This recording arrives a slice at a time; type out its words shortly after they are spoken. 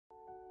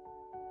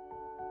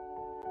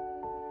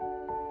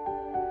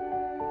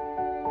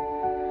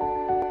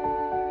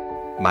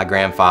My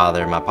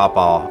grandfather, my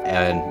papa,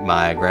 and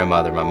my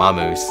grandmother, my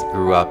mamoose,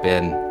 grew up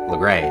in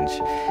LaGrange.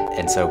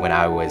 And so when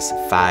I was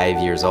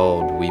 5 years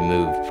old, we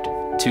moved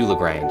to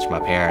LaGrange, my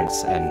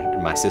parents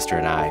and my sister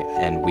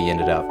and we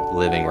ended up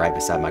living right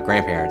beside my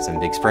grandparents in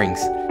Big Springs.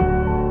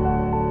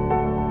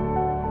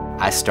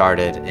 I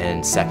started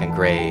in 2nd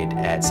grade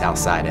at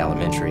Southside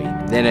Elementary.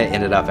 Then it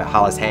ended up at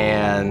Hollis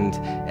Hand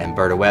and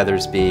Berta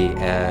Weathersby,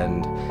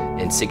 and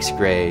in 6th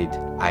grade,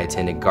 I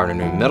attended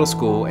Gardner-Newman Middle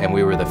School, and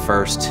we were the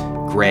first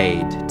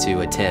grade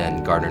to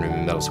attend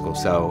Gardner-Newman Middle School.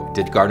 So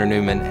did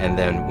Gardner-Newman and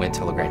then went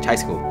to LaGrange High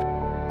School.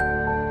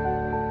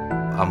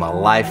 I'm a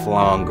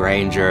lifelong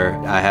Granger.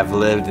 I have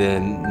lived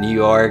in New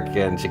York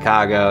and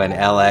Chicago and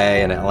LA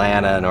and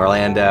Atlanta and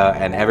Orlando,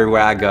 and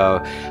everywhere I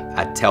go,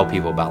 I tell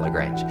people about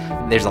LaGrange.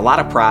 There's a lot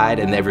of pride,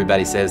 and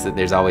everybody says that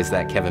there's always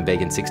that Kevin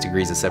Bacon 6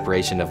 degrees of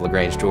separation of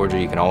LaGrange, Georgia.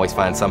 You can always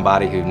find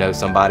somebody who knows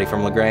somebody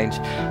from LaGrange.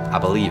 I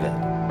believe it.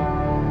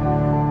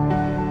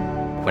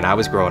 When I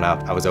was growing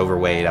up, I was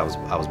overweight, I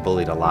was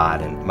bullied a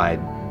lot, and my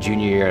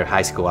junior year of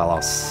high school, I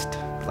lost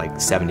like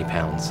 70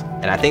 pounds.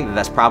 And I think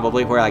that's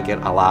probably where I get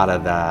a lot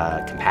of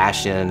the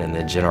compassion and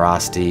the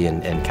generosity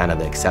and kind of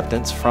the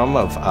acceptance from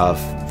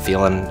of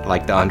feeling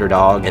like the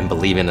underdog and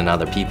believing in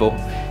other people.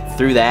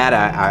 Through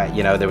that,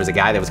 you know, there was a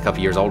guy that was a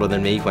couple years older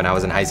than me when I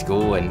was in high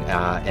school,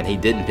 and he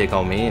didn't pick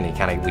on me, and he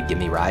kind of would give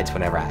me rides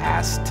whenever I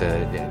asked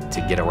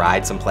to get a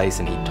ride someplace,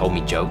 and he told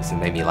me jokes and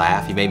made me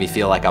laugh. He made me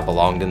feel like I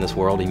belonged in this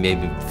world. He made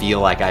me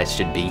feel like I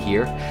should be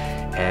here.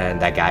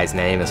 And that guy's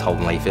name is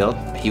Holden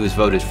Layfield. He was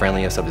voted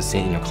friendliest of his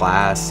senior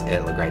class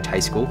at LaGrange High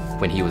School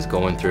when he was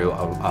going through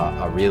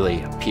a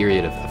really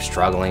period of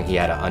struggling. He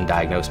had an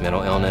undiagnosed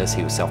mental illness.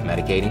 He was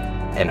self-medicating.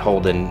 And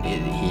Holden,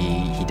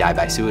 he died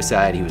by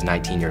suicide. He was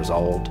 19 years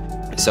old.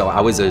 So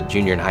I was a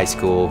junior in high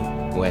school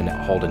when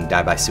Holden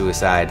died by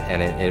suicide,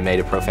 and it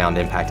made a profound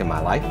impact in my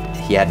life.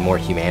 He had more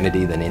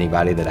humanity than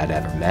anybody that I'd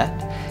ever met.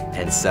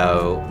 And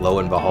so, lo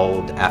and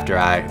behold, after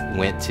I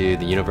went to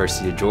the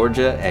University of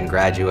Georgia and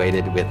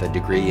graduated with a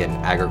degree in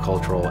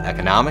agricultural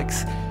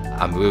economics,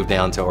 I moved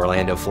down to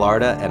Orlando,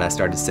 Florida, and I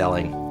started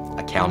selling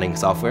accounting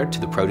software to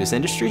the produce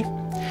industry.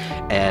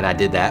 And I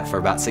did that for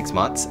about 6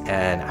 months,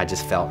 and I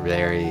just felt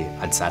very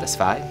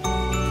unsatisfied.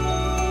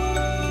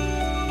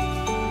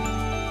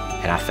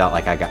 And I felt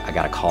like I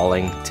got a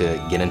calling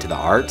to get into the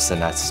arts,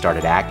 and I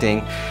started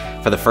acting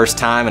for the first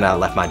time, and I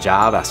left my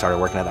job. I started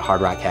working at the Hard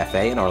Rock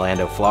Cafe in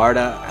Orlando,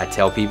 Florida. I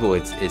tell people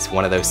it's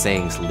one of those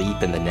things,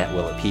 leap and the net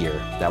will appear.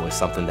 That was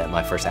something that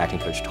my first acting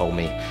coach told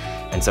me.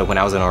 And so when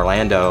I was in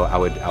Orlando, I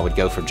would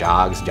go for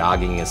jogs.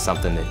 Jogging is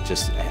something that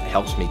just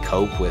helps me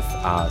cope with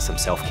some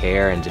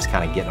self-care and just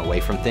kind of getting away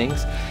from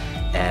things.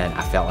 And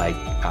I felt like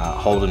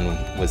Holden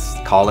was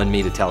calling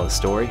me to tell a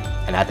story.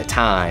 And at the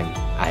time,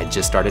 I had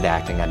just started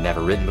acting. I'd never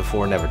written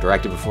before, never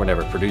directed before,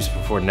 never produced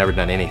before, never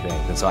done anything.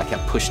 And so I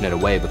kept pushing it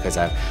away because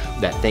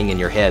that thing in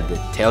your head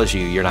that tells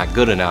you you're not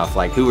good enough,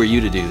 like, who are you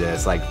to do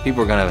this? Like,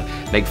 people are gonna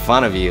make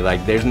fun of you.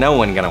 Like, there's no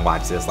one gonna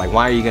watch this. Like,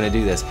 why are you gonna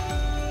do this?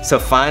 So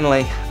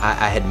finally,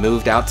 I had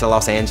moved out to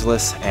Los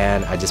Angeles,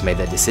 and I just made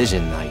that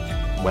decision, like,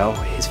 well,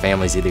 his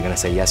family's either gonna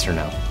say yes or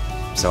no.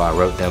 So I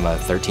wrote them a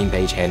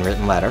 13-page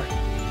handwritten letter,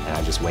 and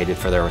I just waited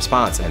for their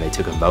response, and they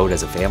took a vote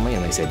as a family,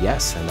 and they said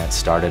yes, and that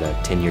started a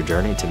 10-year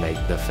journey to make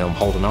the film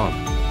Holding On.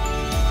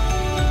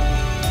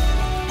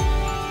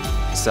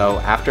 So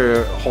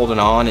after Holding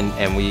On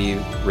and we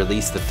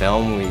released the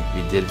film, we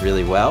did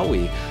really well.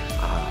 We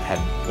had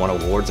won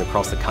awards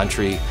across the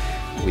country.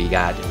 We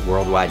got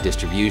worldwide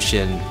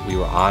distribution. We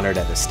were honored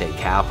at the state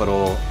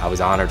capitol. I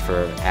was honored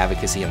for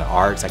advocacy in the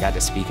arts. I got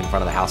to speak in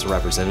front of the House of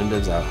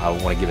Representatives. I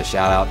want to give a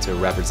shout out to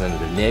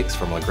Representative Nix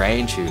from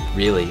LaGrange, who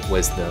really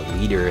was the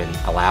leader in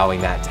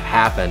allowing that to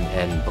happen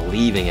and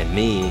believing in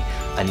me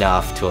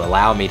enough to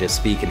allow me to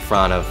speak in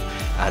front of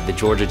the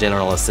Georgia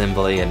General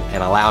Assembly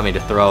and allow me to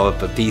throw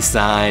up a peace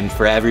sign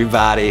for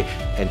everybody,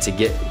 and to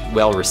get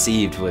well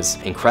received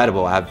was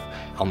incredible.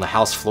 On the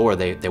House floor,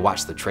 they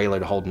watched the trailer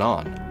to Holding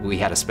On. We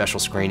had a special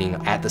screening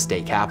at the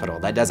state capitol.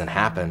 That doesn't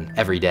happen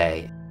every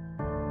day.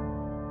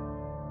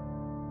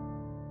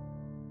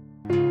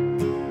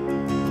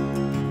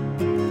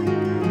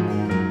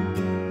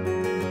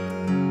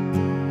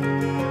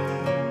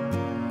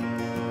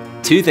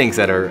 Two things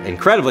that are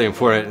incredibly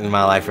important in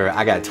my life are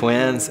I got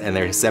twins, and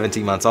they're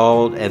 17 months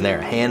old, and they're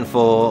a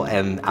handful,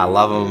 and I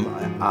love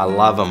them. I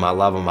love them. I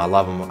love them. I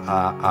love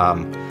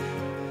them.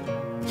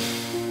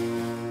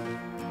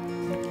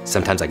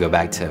 Sometimes I go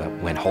back to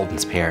when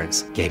Holden's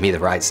parents gave me the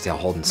rights to tell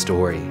Holden's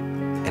story,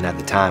 and at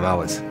the time I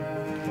was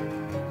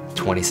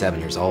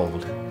 27 years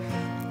old,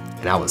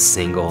 and I was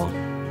single,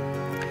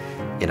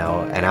 you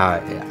know, and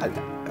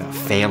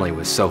family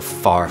was so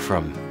far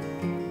from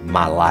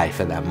my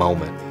life at that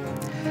moment.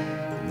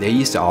 They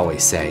used to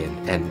always say,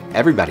 and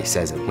everybody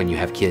says it when you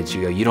have kids,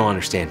 you go, you don't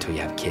understand until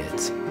you have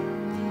kids.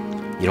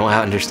 You don't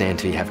understand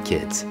until you have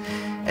kids.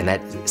 And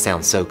that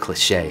sounds so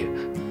cliche,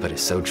 but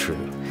it's so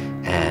true.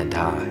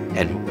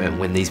 And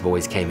when these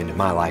boys came into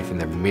my life, and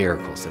they're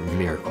miracles,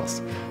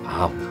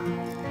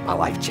 my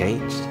life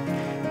changed.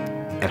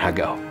 And I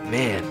go,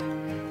 man,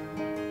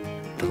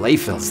 the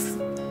Layfields,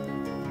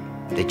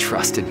 they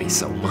trusted me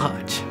so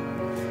much.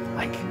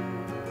 Like,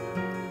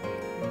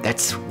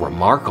 that's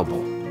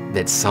remarkable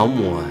that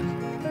someone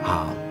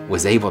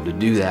was able to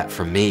do that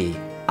for me.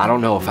 I don't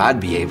know if I'd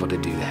be able to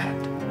do that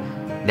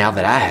now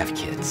that I have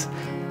kids.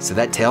 So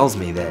that tells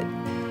me that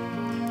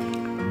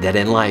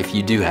in life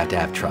you do have to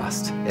have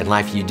trust. In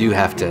life you do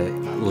have to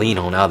lean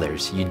on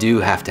others. You do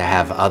have to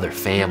have other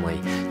family.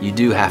 You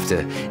do have to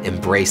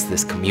embrace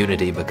this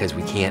community because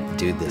we can't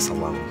do this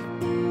alone.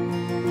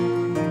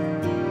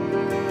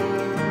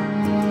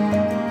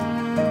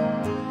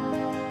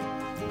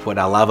 What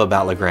I love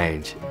about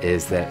LaGrange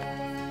is that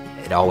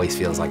it always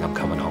feels like I'm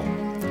coming home.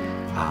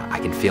 I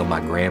can feel my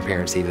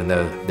grandparents, even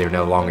though they're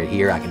no longer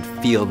here. I can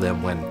feel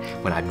them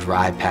when I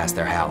drive past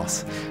their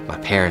house. My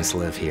parents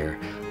live here.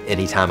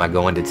 Anytime I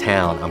go into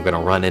town, I'm gonna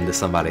run into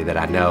somebody that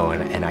I know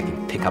and I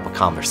can pick up a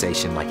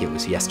conversation like it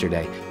was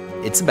yesterday.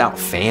 It's about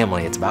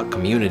family, it's about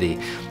community.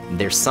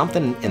 There's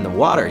something in the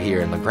water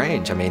here in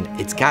LaGrange. I mean,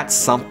 it's got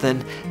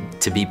something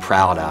to be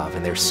proud of,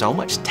 and there's so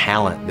much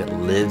talent that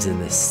lives in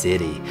this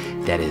city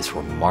that is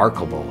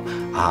remarkable.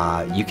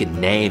 You can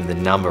name the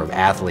number of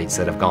athletes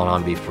that have gone on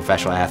to be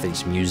professional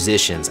athletes,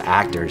 musicians,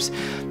 actors.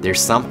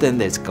 There's something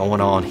that's going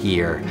on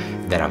here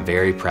that I'm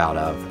very proud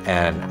of,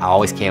 and I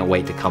always can't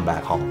wait to come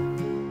back home.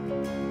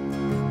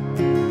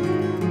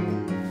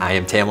 I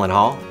am Tamlin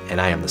Hall, and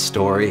I am the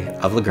story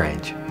of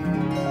LaGrange.